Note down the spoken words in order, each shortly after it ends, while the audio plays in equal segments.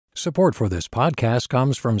Support for this podcast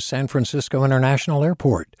comes from San Francisco International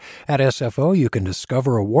Airport. At SFO, you can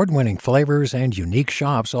discover award-winning flavors and unique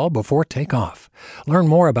shops all before takeoff. Learn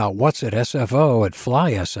more about what's at SFO at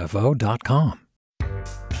flysfo.com.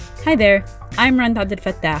 Hi there, I'm Randa Abdel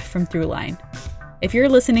Fattah from Throughline. If you're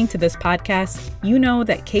listening to this podcast, you know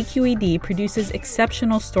that KQED produces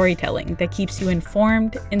exceptional storytelling that keeps you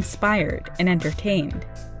informed, inspired, and entertained.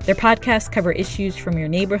 Their podcasts cover issues from your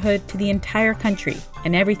neighborhood to the entire country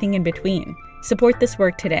and everything in between. Support this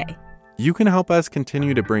work today. You can help us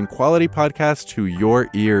continue to bring quality podcasts to your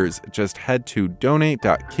ears. Just head to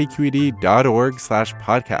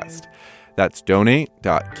donate.kqed.org/podcast. That's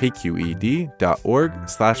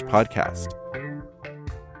donate.kqed.org/podcast.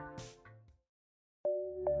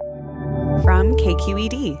 From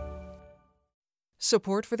KQED.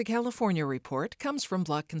 Support for the California Report comes from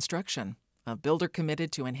Block Construction, a builder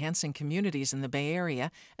committed to enhancing communities in the Bay Area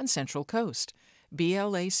and Central Coast.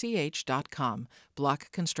 BLACH.com.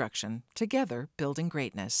 Block Construction. Together, building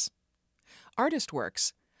greatness. Artist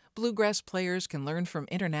Works. Bluegrass players can learn from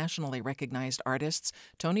internationally recognized artists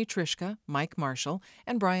Tony Trischka, Mike Marshall,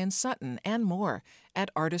 and Brian Sutton, and more at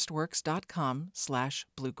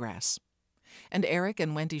artistworks.com/bluegrass. And Eric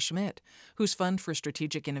and Wendy Schmidt, whose Fund for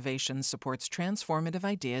Strategic Innovation supports transformative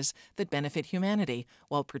ideas that benefit humanity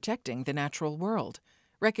while protecting the natural world,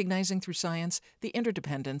 recognizing through science the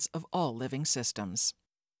interdependence of all living systems.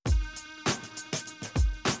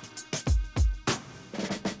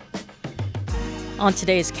 On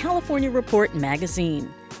today's California Report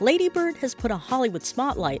magazine, Lady Bird has put a Hollywood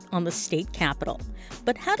spotlight on the state capitol.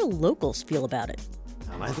 But how do locals feel about it?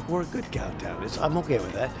 I think we're a good countdown. I'm okay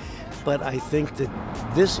with that. But I think that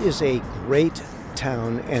this is a great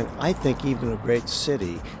town, and I think even a great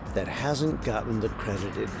city that hasn't gotten the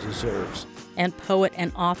credit it deserves. And poet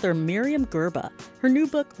and author Miriam Gerba. Her new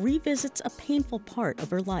book revisits a painful part of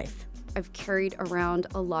her life. I've carried around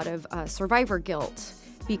a lot of survivor guilt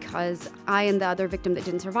because I and the other victim that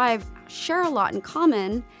didn't survive share a lot in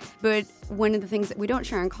common, but one of the things that we don't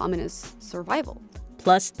share in common is survival.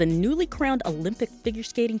 Plus, the newly crowned Olympic figure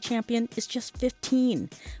skating champion is just 15.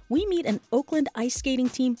 We meet an Oakland ice skating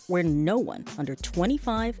team where no one under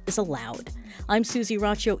 25 is allowed. I'm Susie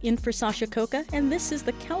Raccio in for Sasha Coca, and this is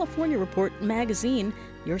the California Report magazine.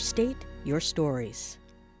 Your state, your stories.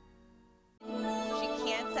 She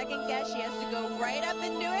can't second guess. She has to go right up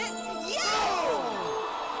and do it. Yes!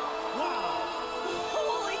 Wow!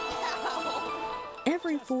 Holy cow!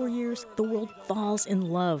 Every 4 years, the world falls in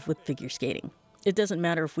love with figure skating. It doesn't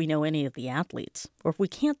matter if we know any of the athletes, or if we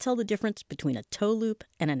can't tell the difference between a toe loop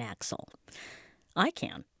and an axel. I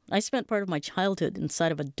can. I spent part of my childhood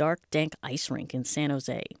inside of a dark, dank ice rink in San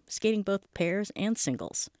Jose, skating both pairs and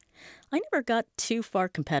singles. I never got too far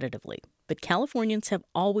competitively, but Californians have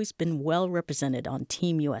always been well represented on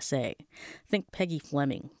Team USA. Think Peggy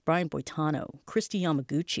Fleming, Brian Boitano, Christy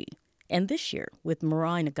Yamaguchi, and this year with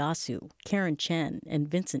Mirai Nagasu, Karen Chen, and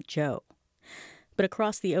Vincent Zhou. But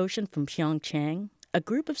across the ocean from Pyeongchang, a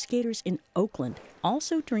group of skaters in Oakland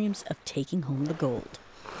also dreams of taking home the gold.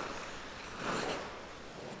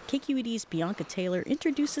 KQED's Bianca Taylor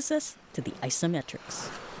introduces us to the Isometrics.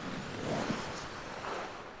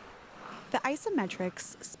 The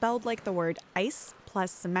Isometrics, spelled like the word ice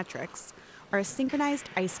plus symmetrics, are a synchronized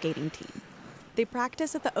ice skating team. They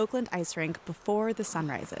practice at the Oakland ice rink before the sun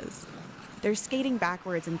rises. They're skating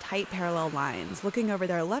backwards in tight parallel lines, looking over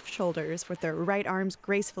their left shoulders with their right arms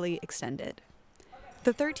gracefully extended.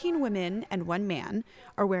 The 13 women and 1 man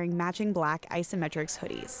are wearing matching black Isometrics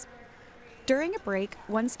hoodies. During a break,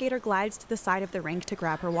 one skater glides to the side of the rink to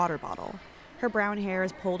grab her water bottle. Her brown hair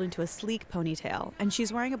is pulled into a sleek ponytail, and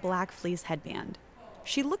she's wearing a black fleece headband.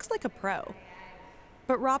 She looks like a pro.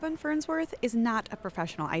 But Robin Fernsworth is not a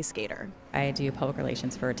professional ice skater. I do public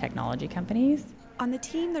relations for technology companies. On the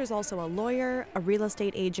team, there's also a lawyer, a real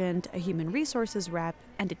estate agent, a human resources rep,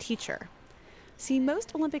 and a teacher. See,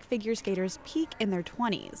 most Olympic figure skaters peak in their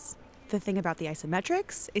 20s. The thing about the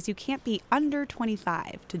Isometrics is you can't be under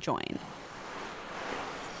 25 to join.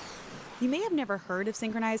 You may have never heard of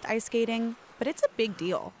synchronized ice skating, but it's a big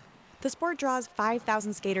deal. The sport draws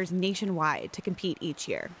 5,000 skaters nationwide to compete each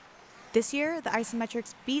year. This year, the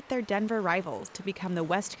Isometrics beat their Denver rivals to become the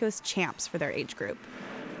West Coast champs for their age group.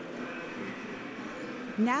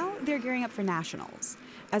 Now they're gearing up for nationals.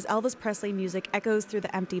 As Elvis Presley music echoes through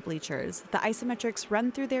the empty bleachers, the Isometrics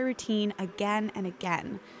run through their routine again and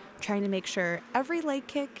again, trying to make sure every leg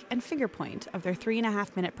kick and finger point of their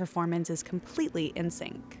 3.5-minute performance is completely in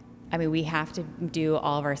sync. I mean, we have to do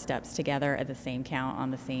all of our steps together at the same count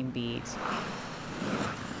on the same beat.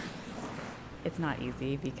 It's not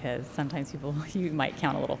easy because sometimes you might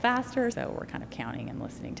count a little faster, so we're kind of counting and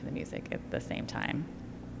listening to the music at the same time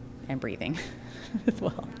and breathing as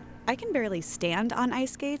well. I can barely stand on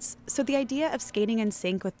ice skates, so the idea of skating in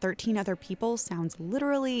sync with 13 other people sounds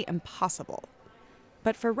literally impossible.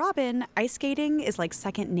 But for Robin, ice skating is like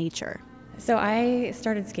second nature. So I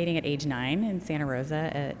started skating at age 9 in Santa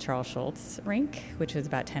Rosa at Charles Schultz rink, which was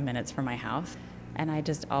about 10 minutes from my house. And I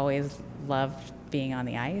just always loved being on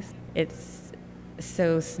the ice. It's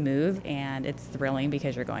so smooth and it's thrilling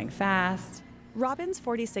because you're going fast. Robin's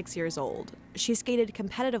 46 years old. She skated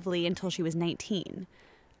competitively until she was 19.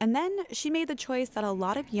 And then she made the choice that a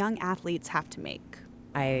lot of young athletes have to make.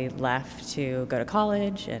 I left to go to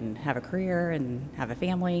college and have a career and have a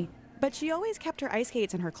family. But she always kept her ice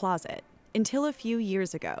skates in her closet. Until a few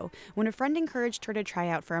years ago, when a friend encouraged her to try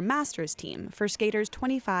out for a master's team for skaters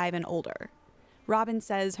 25 and older. Robin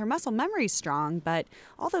says her muscle memory's strong, but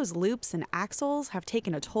all those loops and axles have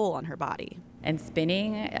taken a toll on her body. And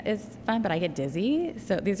spinning is fun, but I get dizzy.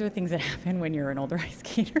 So these are things that happen when you're an older ice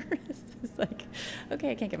skater. It's like,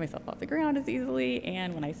 okay, I can't get myself off the ground as easily.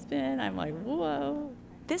 And when I spin, I'm like, whoa.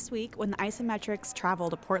 This week, when the Isometrics travel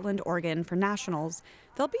to Portland, Oregon for nationals,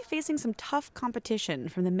 they'll be facing some tough competition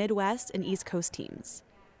from the Midwest and East Coast teams.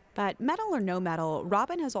 But medal or no medal,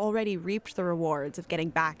 Robin has already reaped the rewards of getting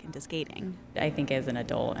back into skating. I think as an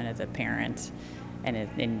adult and as a parent and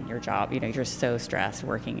in your job, you're so stressed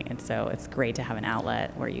working. And so it's great to have an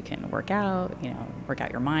outlet where you can work out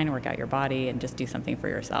your mind, work out your body, and just do something for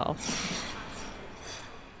yourself.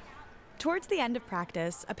 Towards the end of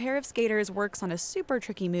practice, a pair of skaters works on a super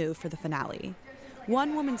tricky move for the finale.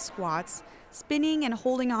 One woman squats, spinning and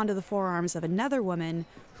holding onto the forearms of another woman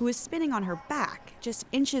who is spinning on her back, just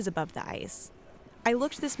inches above the ice. I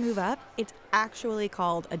looked this move up. It's actually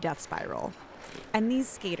called a death spiral. And these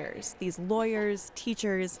skaters, these lawyers,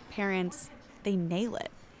 teachers, parents, they nail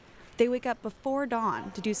it. They wake up before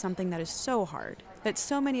dawn to do something that is so hard, that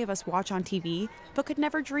so many of us watch on TV, but could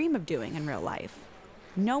never dream of doing in real life.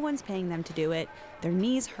 No one's paying them to do it, their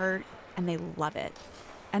knees hurt, and they love it.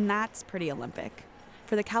 And that's pretty Olympic.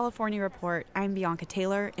 For the California Report, I'm Bianca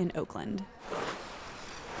Taylor in Oakland.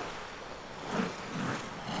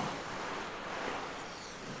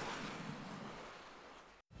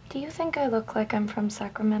 Do you think I look like I'm from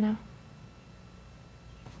Sacramento?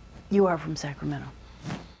 You are from Sacramento.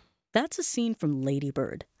 That's a scene from Lady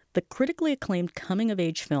Bird, the critically acclaimed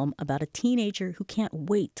coming-of-age film about a teenager who can't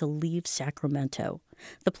wait to leave Sacramento,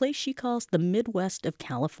 the place she calls the Midwest of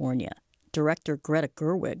California. Director Greta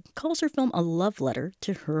Gerwig calls her film a love letter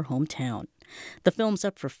to her hometown. The film's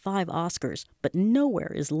up for 5 Oscars, but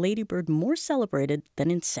nowhere is Lady Bird more celebrated than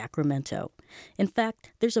in Sacramento. In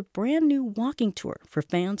fact, there's a brand new walking tour for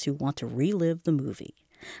fans who want to relive the movie.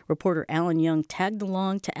 Reporter Alan Young tagged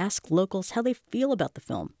along to ask locals how they feel about the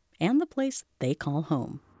film and the place they call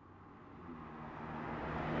home.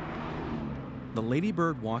 The Lady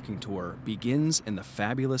Bird walking tour begins in the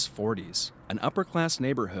fabulous 40s, an upper-class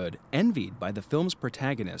neighborhood envied by the film's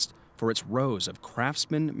protagonist for its rows of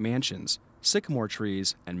craftsman mansions, sycamore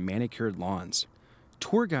trees, and manicured lawns.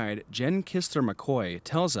 Tour guide Jen Kistler-McCoy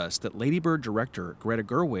tells us that Lady Bird director Greta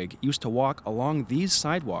Gerwig used to walk along these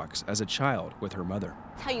sidewalks as a child with her mother.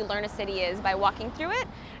 It's how you learn a city is by walking through it,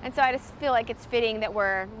 and so I just feel like it's fitting that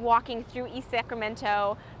we're walking through East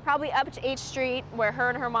Sacramento, probably up to H Street, where her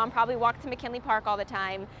and her mom probably walked to McKinley Park all the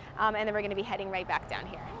time, and then we're going to be heading right back down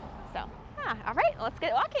here. So, all right, let's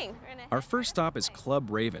get walking. Our first stop is Club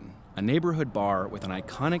Raven, a neighborhood bar with an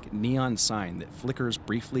iconic neon sign that flickers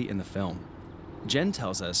briefly in the film. Jen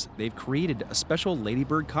tells us they've created a special Lady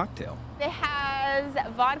Bird cocktail. It has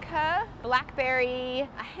vodka, blackberry,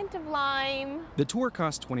 a hint of lime. The tour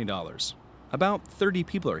costs $20. About 30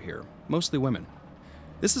 people are here, mostly women.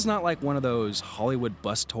 This is not like one of those Hollywood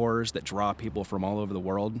bus tours that draw people from all over the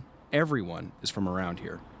world. Everyone is from around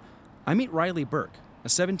here. I meet Riley Burke, a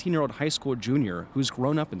 17-year-old high school junior who's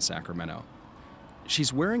grown up in Sacramento.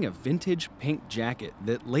 She's wearing a vintage pink jacket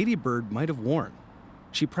that Lady Bird might have worn.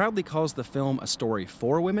 She proudly calls the film a story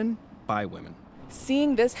for women, by women.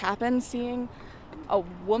 Seeing this happen, seeing a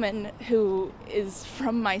woman who is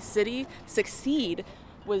from my city succeed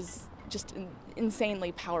was just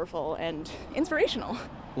insanely powerful and inspirational.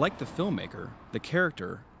 Like the filmmaker, the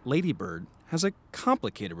character, Lady Bird, has a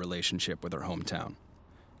complicated relationship with her hometown.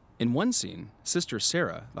 In one scene, Sister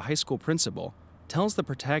Sarah, the high school principal, tells the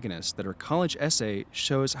protagonist that her college essay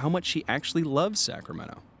shows how much she actually loves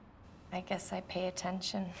Sacramento. I guess I pay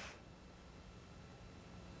attention.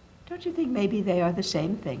 Don't you think maybe they are the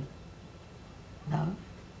same thing? Love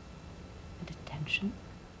and attention?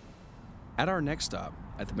 At our next stop,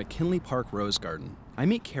 at the McKinley Park Rose Garden, I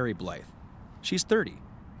meet Carrie Blythe. She's 30,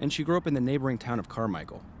 and she grew up in the neighboring town of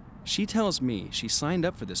Carmichael. She tells me she signed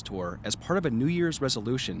up for this tour as part of a New Year's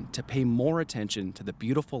resolution to pay more attention to the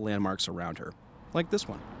beautiful landmarks around her, like this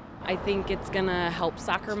one. I think it's going to help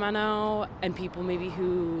Sacramento and people maybe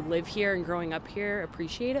who live here and growing up here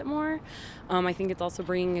appreciate it more. I think it's also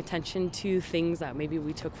bringing attention to things that maybe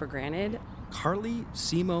we took for granted. Carly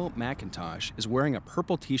Simo McIntosh is wearing a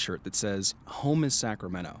purple t-shirt that says, "Home is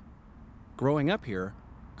Sacramento." Growing up here,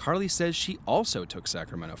 Carly says she also took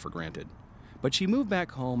Sacramento for granted, but she moved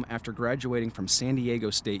back home after graduating from San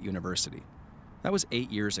Diego State University. That was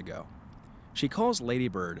 8 years ago. She calls Lady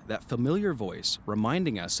Bird that familiar voice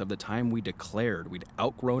reminding us of the time we declared we'd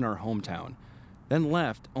outgrown our hometown, then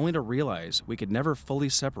left only to realize we could never fully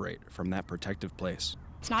separate from that protective place.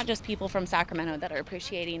 It's not just people from Sacramento that are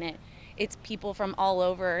appreciating it. It's people from all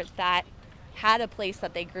over that had a place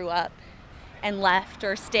that they grew up and left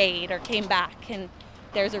or stayed or came back, and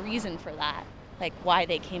there's a reason for that, like why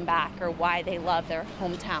they came back or why they love their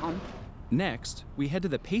hometown. Next, we head to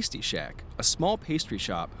the Pasty Shack, a small pastry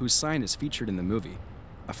shop whose sign is featured in the movie.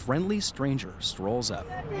 A friendly stranger strolls up.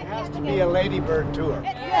 It has to be a Lady Bird tour.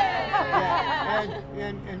 Yeah,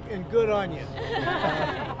 and good on you.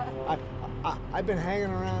 I've been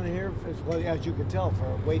hanging around here, as you can tell,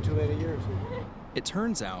 for way too many years. It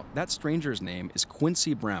turns out that stranger's name is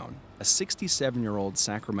Quincy Brown, a 67-year-old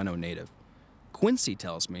Sacramento native. Quincy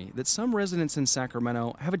tells me that some residents in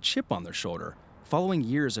Sacramento have a chip on their shoulder following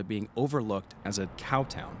years of being overlooked as a cow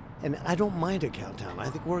town. And I don't mind a cow town. I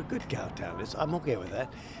think we're a good cow town. I'm okay with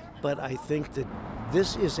that. But I think that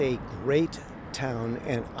this is a great town,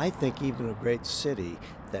 and I think even a great city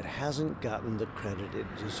that hasn't gotten the credit it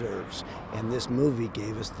deserves. And this movie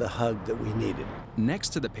gave us the hug that we needed. Next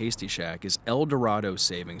to the Pasty Shack is El Dorado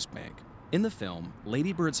Savings Bank. In the film,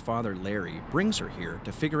 Lady Bird's father, Larry, brings her here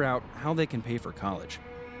to figure out how they can pay for college.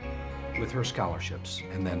 With her scholarships,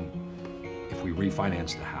 and then if we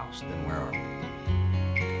refinance the house, then where are we?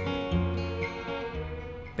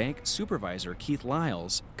 Bank supervisor Keith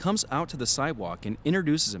Lyles comes out to the sidewalk and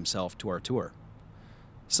introduces himself to our tour.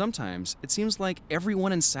 Sometimes it seems like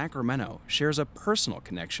everyone in Sacramento shares a personal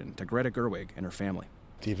connection to Greta Gerwig and her family.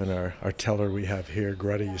 Even our teller we have here,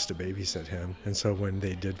 Greta used to babysit him. And so when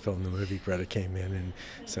they did film the movie, Greta came in and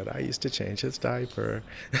said, "I used to change his diaper."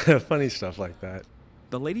 Funny stuff like that.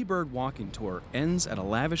 The Lady Bird walking tour ends at a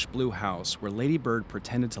lavish blue house where Lady Bird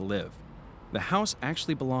pretended to live. The house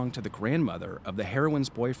actually belonged to the grandmother of the heroine's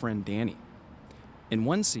boyfriend, Danny. In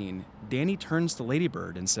one scene, Danny turns to Lady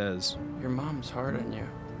Bird and says, "Your mom's hard on you."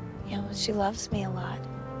 Yeah, well, she loves me a lot.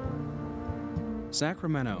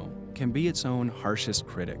 Sacramento can be its own harshest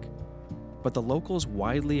critic, but the locals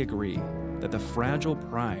widely agree that the fragile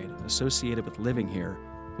pride associated with living here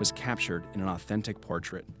was captured in an authentic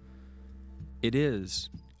portrait. It is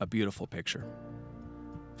a beautiful picture.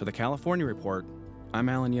 For the California Report, I'm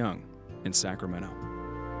Alan Young in Sacramento.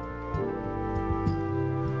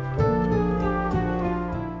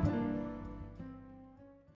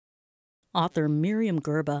 Author Miriam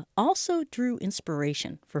Gerba also drew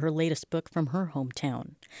inspiration for her latest book from her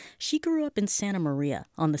hometown. She grew up in Santa Maria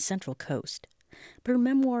on the Central Coast. But her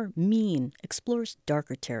memoir, Mean, explores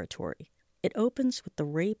darker territory. It opens with the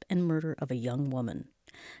rape and murder of a young woman.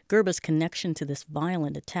 Gerba's connection to this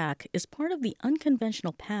violent attack is part of the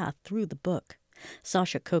unconventional path through the book.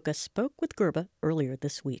 Sasha Koka spoke with Gerba earlier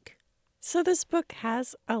this week. So this book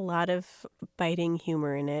has a lot of biting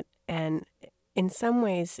humor in it, and in some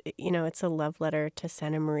ways, it's a love letter to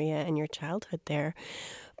Santa Maria and your childhood there.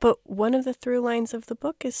 But one of the through lines of the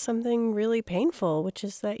book is something really painful, which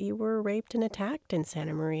is that you were raped and attacked in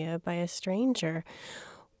Santa Maria by a stranger.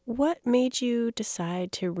 What made you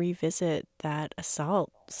decide to revisit that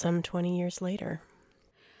assault some 20 years later?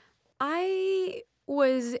 I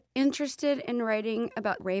was interested in writing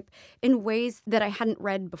about rape in ways that I hadn't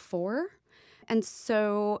read before. And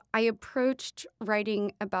so I approached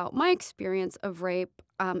writing about my experience of rape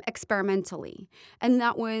experimentally. And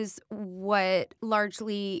that was what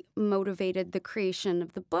largely motivated the creation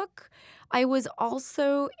of the book. I was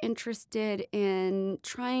also interested in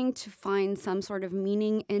trying to find some sort of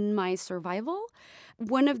meaning in my survival.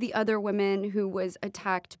 One of the other women who was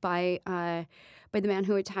attacked by the man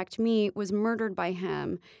who attacked me was murdered by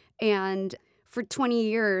him. And for 20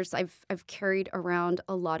 years, I've carried around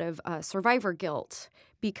a lot of survivor guilt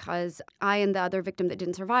because I and the other victim that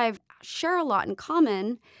didn't survive share a lot in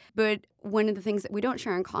common, but one of the things that we don't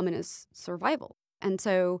share in common is survival. And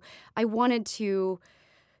so I wanted to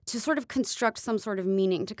sort of construct some sort of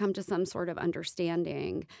meaning, to come to some sort of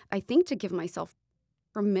understanding, I think to give myself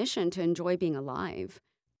permission to enjoy being alive.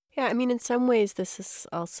 Yeah, I mean, in some ways, this is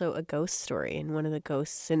also a ghost story. And one of the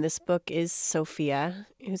ghosts in this book is Sophia,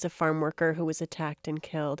 who's a farm worker who was attacked and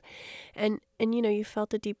killed. And you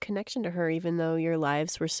felt a deep connection to her, even though your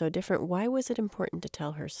lives were so different. Why was it important to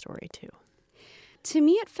tell her story, too? To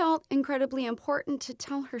me, it felt incredibly important to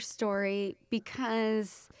tell her story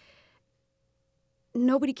because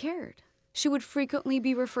nobody cared. She would frequently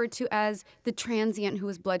be referred to as the transient who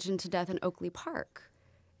was bludgeoned to death in Oakley Park.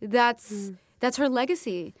 That's her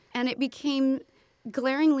legacy. And it became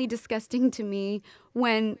glaringly disgusting to me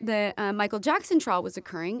when the Michael Jackson trial was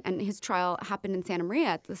occurring, and his trial happened in Santa Maria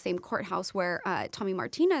at the same courthouse where Tommy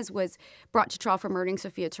Martinez was brought to trial for murdering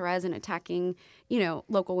Sophia Torres and attacking,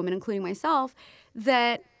 local women, including myself,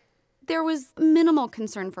 that there was minimal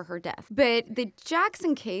concern for her death. But the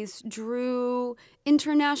Jackson case drew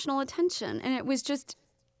international attention, and it was just,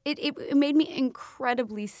 it made me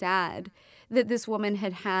incredibly sad that this woman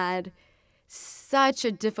had such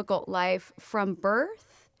a difficult life from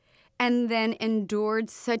birth and then endured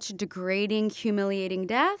such degrading, humiliating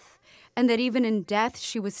death, and that even in death,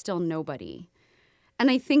 she was still nobody.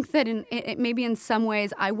 And I think that maybe in some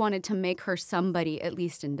ways, I wanted to make her somebody, at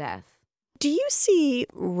least in death. Do you see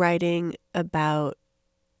writing about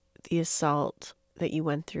the assault that you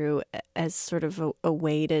went through as sort of a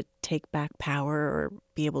way to take back power or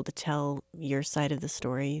be able to tell your side of the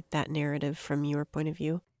story, that narrative from your point of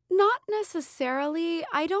view? Not necessarily.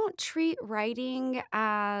 I don't treat writing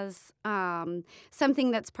as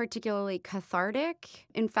something that's particularly cathartic.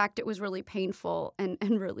 In fact, it was really painful and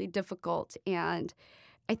really difficult. And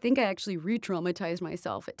I think I actually re-traumatized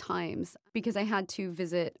myself at times because I had to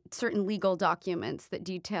visit certain legal documents that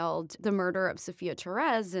detailed the murder of Sophia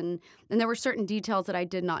Torres. And there were certain details that I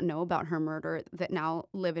did not know about her murder that now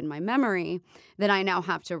live in my memory that I now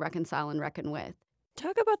have to reconcile and reckon with.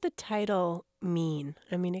 Talk about the title, mean.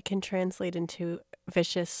 I mean, it can translate into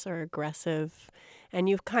vicious or aggressive. And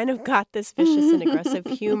you've kind of got this vicious and aggressive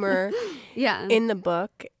humor in the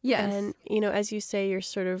book. Yes. And, as you say, you're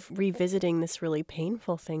sort of revisiting this really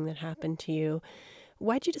painful thing that happened to you.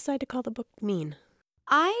 Why'd you decide to call the book Mean?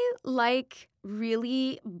 I like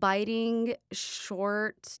really biting,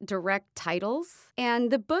 short, direct titles. And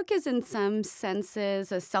the book is in some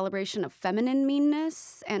senses a celebration of feminine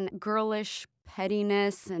meanness and girlish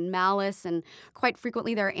pettiness and malice, and quite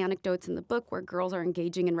frequently there are anecdotes in the book where girls are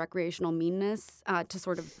engaging in recreational meanness to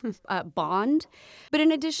sort of bond. But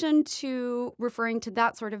in addition to referring to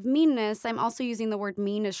that sort of meanness, I'm also using the word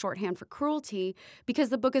mean as shorthand for cruelty because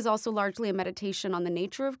the book is also largely a meditation on the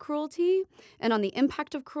nature of cruelty and on the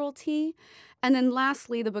impact of cruelty. And then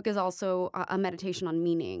lastly, the book is also a meditation on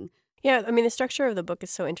meaning. Yeah, I mean, the structure of the book is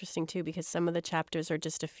so interesting, too, because some of the chapters are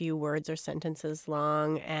just a few words or sentences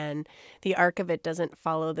long, and the arc of it doesn't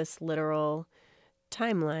follow this literal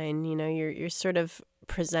timeline. You're sort of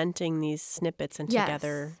presenting these snippets and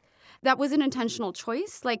together. That was an intentional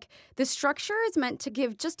choice. Like, the structure is meant to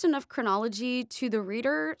give just enough chronology to the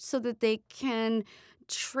reader so that they can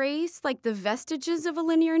trace like the vestiges of a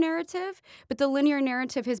linear narrative, but the linear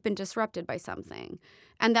narrative has been disrupted by something.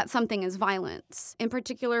 And that something is violence. In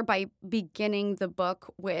particular, by beginning the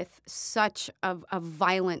book with such a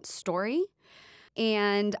violent story.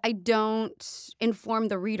 And I don't inform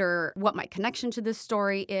the reader what my connection to this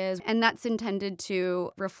story is. And that's intended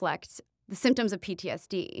to reflect the symptoms of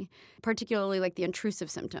PTSD, particularly like the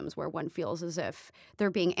intrusive symptoms where one feels as if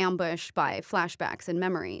they're being ambushed by flashbacks and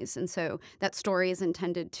memories. And so that story is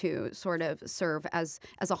intended to sort of serve as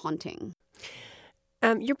a haunting.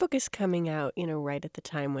 Your book is coming out, right at the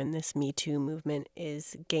time when this Me Too movement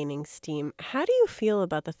is gaining steam. How do you feel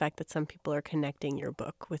about the fact that some people are connecting your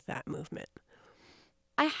book with that movement?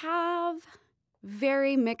 I have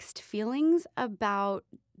very mixed feelings about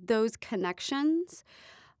those connections.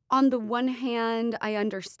 On the one hand, I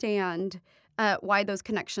understand why those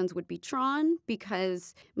connections would be drawn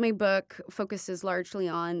because my book focuses largely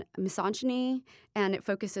on misogyny and it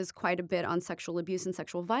focuses quite a bit on sexual abuse and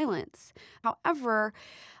sexual violence. However,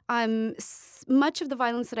 much of the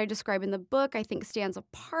violence that I describe in the book, I think, stands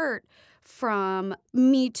apart from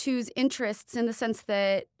Me Too's interests in the sense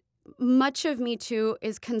that much of Me Too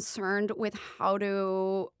is concerned with how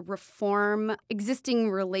to reform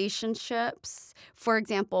existing relationships, for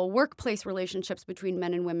example, workplace relationships between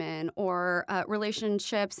men and women, or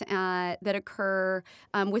relationships that occur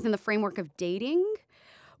within the framework of dating.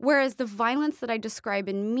 Whereas the violence that I describe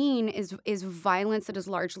in Mean is violence that is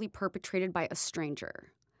largely perpetrated by a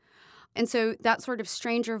stranger. And so that sort of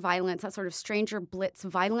stranger violence, that sort of stranger blitz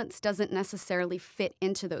violence doesn't necessarily fit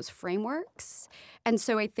into those frameworks. And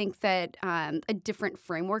so I think that a different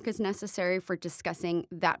framework is necessary for discussing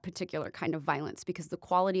that particular kind of violence because the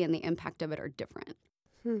quality and the impact of it are different.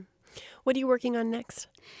 What are you working on next?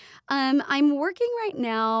 I'm working right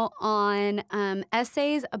now on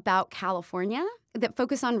essays about California that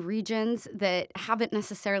focus on regions that haven't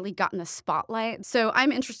necessarily gotten the spotlight. So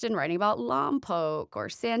I'm interested in writing about Lompoc or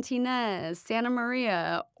Santa Ynez, Santa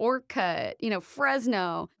Maria, Orcutt,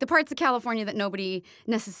 Fresno, the parts of California that nobody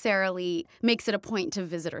necessarily makes it a point to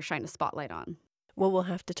visit or shine a spotlight on. Well, we'll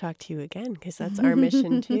have to talk to you again because that's our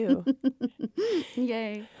mission too.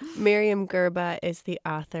 Yay. Miriam Gerba is the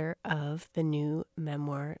author of the new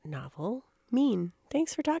memoir novel, Mean.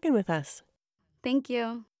 Thanks for talking with us. Thank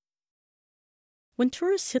you. When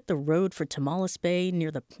tourists hit the road for Tamales Bay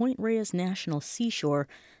near the Point Reyes National Seashore,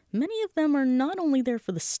 many of them are not only there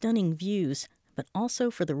for the stunning views, but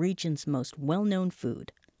also for the region's most well-known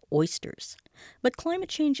food, oysters. But climate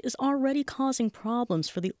change is already causing problems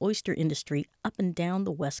for the oyster industry up and down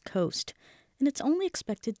the West Coast, and it's only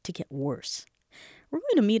expected to get worse. We're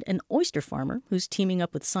going to meet an oyster farmer who's teaming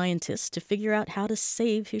up with scientists to figure out how to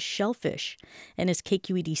save his shellfish. And as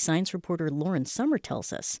KQED science reporter Lauren Summer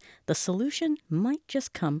tells us, the solution might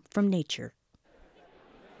just come from nature.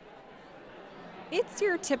 It's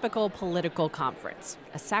your typical political conference,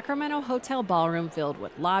 a Sacramento hotel ballroom filled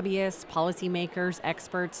with lobbyists, policymakers,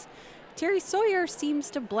 experts. Terry Sawyer seems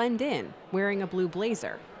to blend in, wearing a blue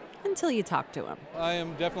blazer, until you talk to him. I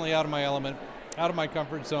am definitely out of my element, out of my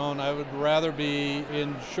comfort zone. I would rather be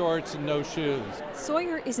in shorts and no shoes.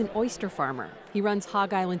 Sawyer is an oyster farmer. He runs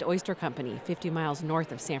Hog Island Oyster Company, 50 miles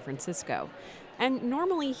north of San Francisco. And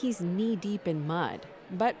normally he's knee-deep in mud.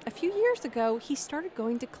 But a few years ago, he started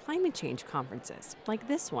going to climate change conferences, like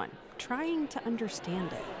this one, trying to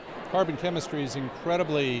understand it. Carbon chemistry is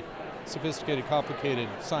incredibly sophisticated, complicated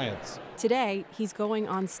science. Today, he's going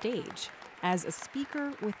on stage as a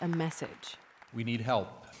speaker with a message. We need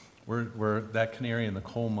help. We're that canary in the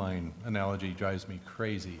coal mine analogy drives me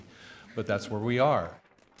crazy, but that's where we are.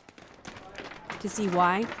 To see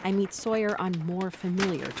why, I meet Sawyer on more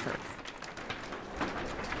familiar turf.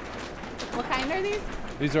 What kind are these?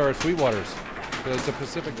 These are our Sweetwaters. It's a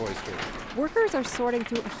Pacific oyster. Workers are sorting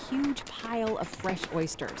through a huge pile of fresh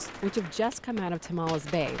oysters, which have just come out of Tamales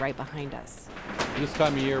Bay right behind us. This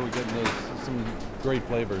time of year, we're getting some great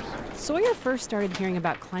flavors. Sawyer first started hearing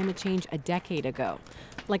about climate change a decade ago.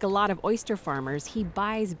 Like a lot of oyster farmers, he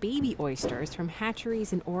buys baby oysters from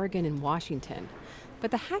hatcheries in Oregon and Washington.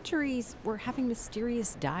 But the hatcheries were having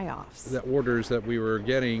mysterious die-offs. The orders that we were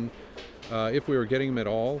getting, if we were getting them at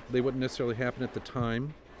all, they wouldn't necessarily happen at the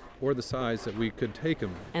time or the size that we could take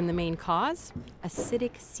them. And the main cause?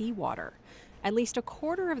 Acidic seawater. At least a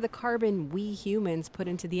quarter of the carbon we humans put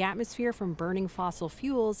into the atmosphere from burning fossil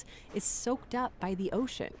fuels is soaked up by the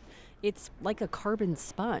ocean. It's like a carbon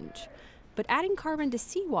sponge. But adding carbon to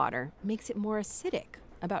seawater makes it more acidic,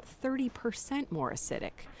 about 30% more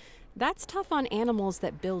acidic. That's tough on animals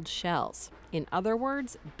that build shells. In other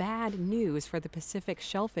words, bad news for the Pacific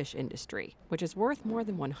shellfish industry, which is worth more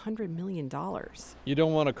than $100 million. You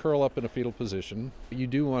don't want to curl up in a fetal position. You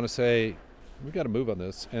do want to say, we've got to move on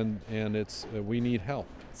this, and it's we need help.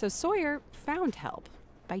 So Sawyer found help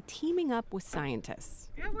by teaming up with scientists.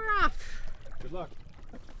 And we're off. Good luck.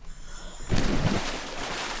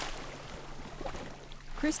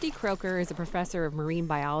 Christy Croker is a professor of marine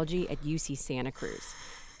biology at UC Santa Cruz.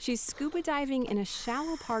 She's scuba diving in a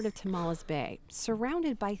shallow part of Tamales Bay,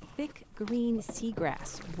 surrounded by thick green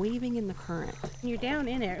seagrass waving in the current. When you're down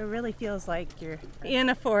in it, it really feels like you're in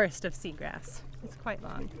a forest of seagrass. It's quite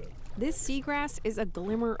long. This seagrass is a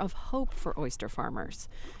glimmer of hope for oyster farmers.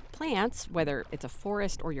 Plants, whether it's a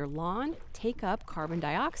forest or your lawn, take up carbon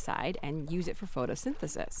dioxide and use it for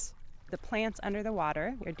photosynthesis. The plants under the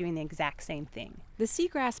water are doing the exact same thing. The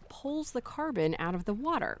seagrass pulls the carbon out of the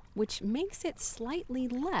water, which makes it slightly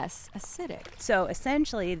less acidic. So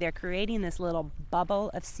essentially, they're creating this little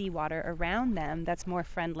bubble of seawater around them that's more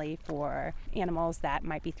friendly for animals that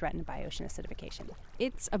might be threatened by ocean acidification.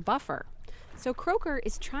 It's a buffer. So Croker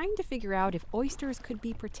is trying to figure out if oysters could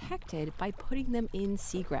be protected by putting them in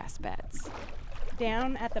seagrass beds.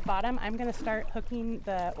 Down at the bottom, I'm going to start hooking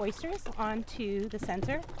the oysters onto the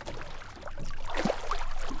sensor.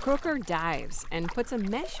 Croker dives and puts a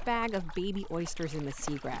mesh bag of baby oysters in the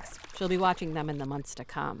seagrass. She'll be watching them in the months to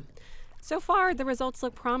come. So far, the results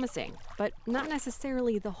look promising, but not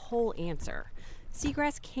necessarily the whole answer.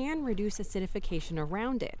 Seagrass can reduce acidification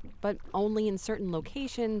around it, but only in certain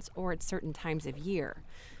locations or at certain times of year.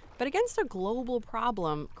 But against a global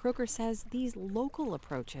problem, Croker says these local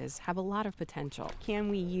approaches have a lot of potential. Can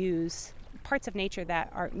we use parts of nature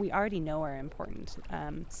that we already know are important,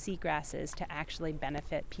 seagrasses, to actually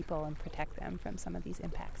benefit people and protect them from some of these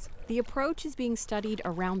impacts? The approach is being studied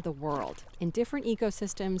around the world in different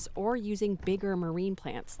ecosystems or using bigger marine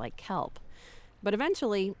plants like kelp. But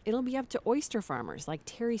eventually, it'll be up to oyster farmers like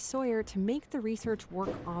Terry Sawyer to make the research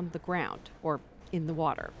work on the ground or in the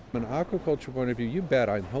water. From an aquaculture point of view, you bet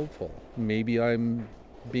I'm hopeful. Maybe I'm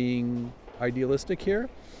being idealistic here,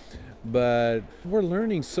 but we're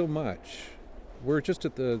learning so much. We're just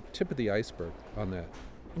at the tip of the iceberg on that.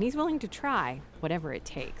 And he's willing to try whatever it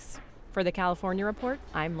takes. For the California Report,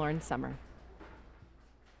 I'm Lauren Summer.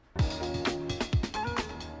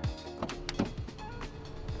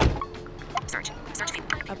 Search.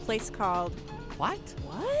 A place called... What?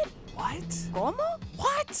 ¿Cómo?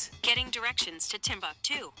 What? Getting directions to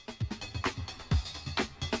Timbuctoo.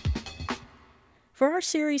 For our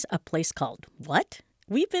series, A Place Called What?,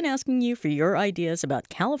 we've been asking you for your ideas about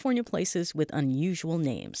California places with unusual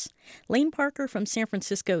names. Lane Parker from San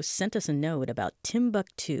Francisco sent us a note about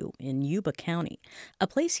Timbuctoo in Yuba County, a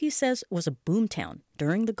place he says was a boomtown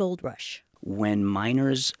during the gold rush. When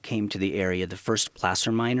miners came to the area, the first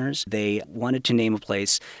placer miners, they wanted to name a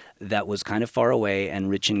place that was kind of far away and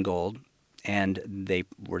rich in gold, and they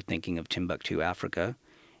were thinking of Timbuktu, Africa.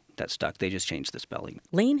 That stuck. They just changed the spelling.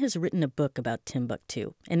 Lane has written a book about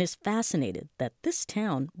Timbuktu and is fascinated that this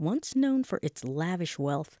town, once known for its lavish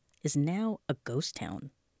wealth, is now a ghost town.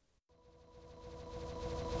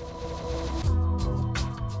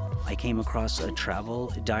 I came across a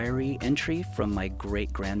travel diary entry from my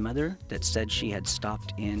great-grandmother that said she had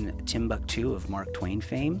stopped in Timbuktu of Mark Twain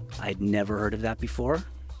fame. I'd never heard of that before,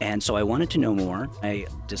 and so I wanted to know more. I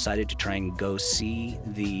decided to try and go see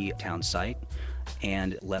the town site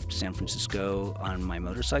and left San Francisco on my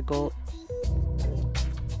motorcycle.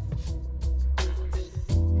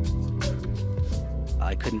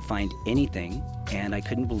 I couldn't find anything, and I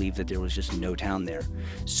couldn't believe that there was just no town there.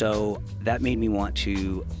 So that made me want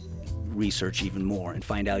to research even more and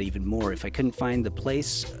find out even more. If I couldn't find the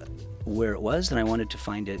place where it was, then I wanted to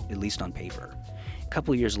find it at least on paper. A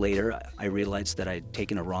couple years later, I realized that I'd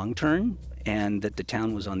taken a wrong turn and that the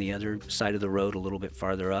town was on the other side of the road a little bit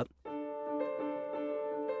farther up.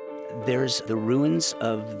 There's the ruins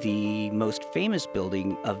of the most famous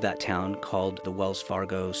building of that town called the Wells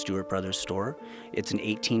Fargo Stewart Brothers store. It's an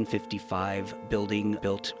 1855 building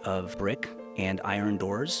built of brick and iron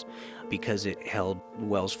doors because it held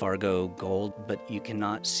Wells Fargo gold, but you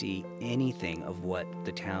cannot see anything of what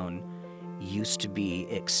the town used to be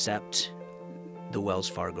except the Wells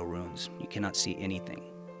Fargo ruins. You cannot see anything.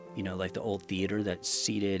 You know, like the old theater that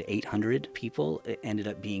seated 800 people, it ended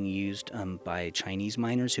up being used by Chinese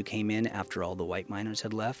miners who came in after all the white miners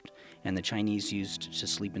had left, and the Chinese used to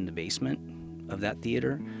sleep in the basement of that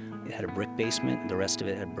theater. It had a brick basement, the rest of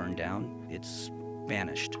it had burned down. It's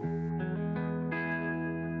vanished.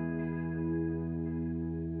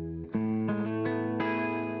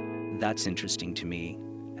 That's interesting to me,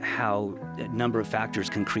 how a number of factors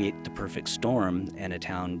can create the perfect storm and a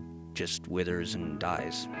town just withers and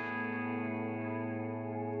dies.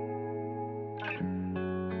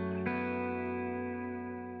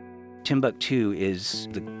 Timbuktu is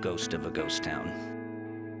the ghost of a ghost town.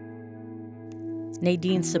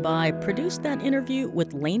 Nadine Sabai produced that interview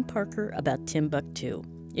with Lane Parker about Timbuktu.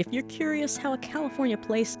 If you're curious how a California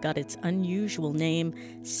place got its unusual name,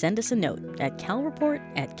 send us a note at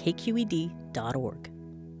calreport@kqed.org.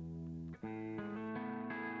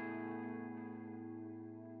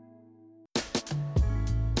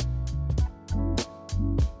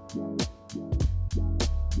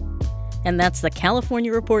 And that's the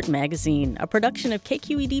California Report magazine, a production of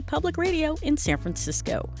KQED Public Radio in San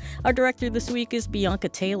Francisco. Our director this week is Bianca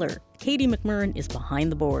Taylor. Katie McMurrin is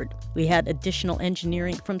behind the board. We had additional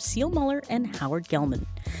engineering from Seal Muller and Howard Gelman.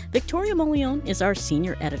 Victoria Molion is our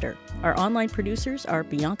senior editor. Our online producers are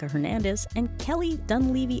Bianca Hernandez and Kelly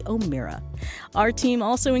Dunleavy O'Meara. Our team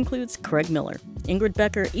also includes Craig Miller, Ingrid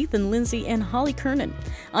Becker, Ethan Lindsay, and Holly Kernan.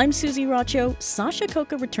 I'm Susie Racho. Sasha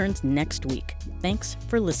Coca returns next week. Thanks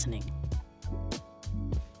for listening.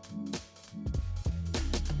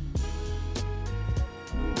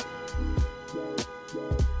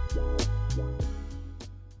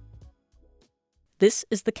 This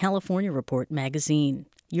is the California Report magazine.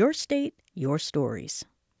 Your state, your stories.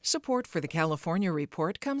 Support for the California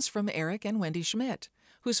Report comes from Eric and Wendy Schmidt,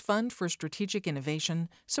 whose Fund for Strategic Innovation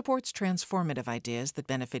supports transformative ideas that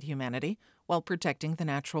benefit humanity while protecting the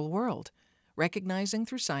natural world, recognizing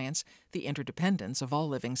through science the interdependence of all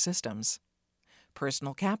living systems.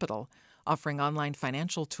 Personal Capital, offering online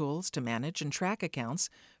financial tools to manage and track accounts,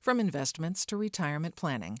 from investments to retirement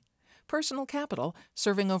planning. Personal Capital,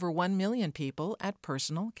 serving over 1 million people at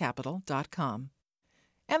personalcapital.com.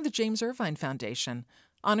 And the James Irvine Foundation,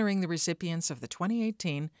 honoring the recipients of the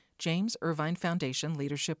 2018 James Irvine Foundation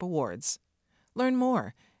Leadership Awards. Learn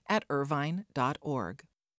more at irvine.org.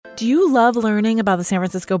 Do you love learning about the San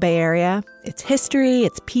Francisco Bay Area, its history,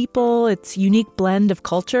 its people, its unique blend of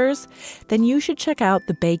cultures? Then you should check out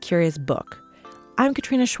the Bay Curious book. I'm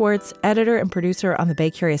Katrina Schwartz, editor and producer on the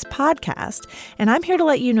Bay Curious podcast, and I'm here to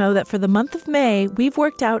let you know that for the month of May, we've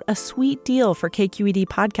worked out a sweet deal for KQED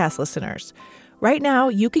podcast listeners. Right now,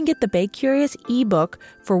 you can get the Bay Curious ebook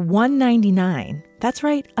for $1.99. That's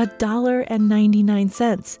right,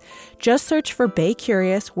 $1.99. Just search for Bay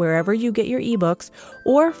Curious wherever you get your ebooks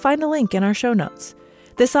or find a link in our show notes.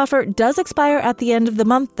 This offer does expire at the end of the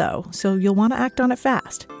month, though, so you'll want to act on it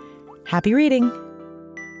fast. Happy reading!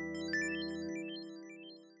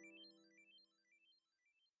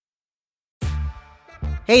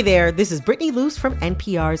 Hey there, this is Brittany Luce from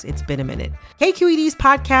NPR's It's Been a Minute. KQED's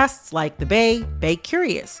podcasts like The Bay, Bay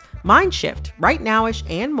Curious, Mind Shift, Right Nowish,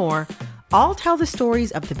 and more all tell the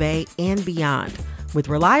stories of the Bay and beyond with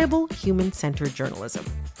reliable, human-centered journalism.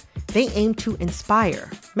 They aim to inspire,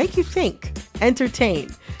 make you think, entertain,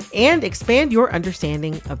 and expand your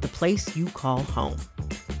understanding of the place you call home.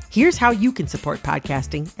 Here's how you can support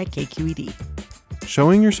podcasting at KQED.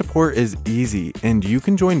 Showing your support is easy, and you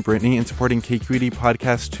can join Brittany in supporting KQED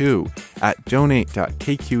Podcast too at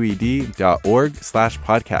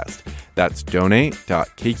donate.kqed.org/podcast. That's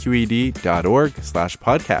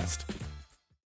donate.kqed.org/podcast.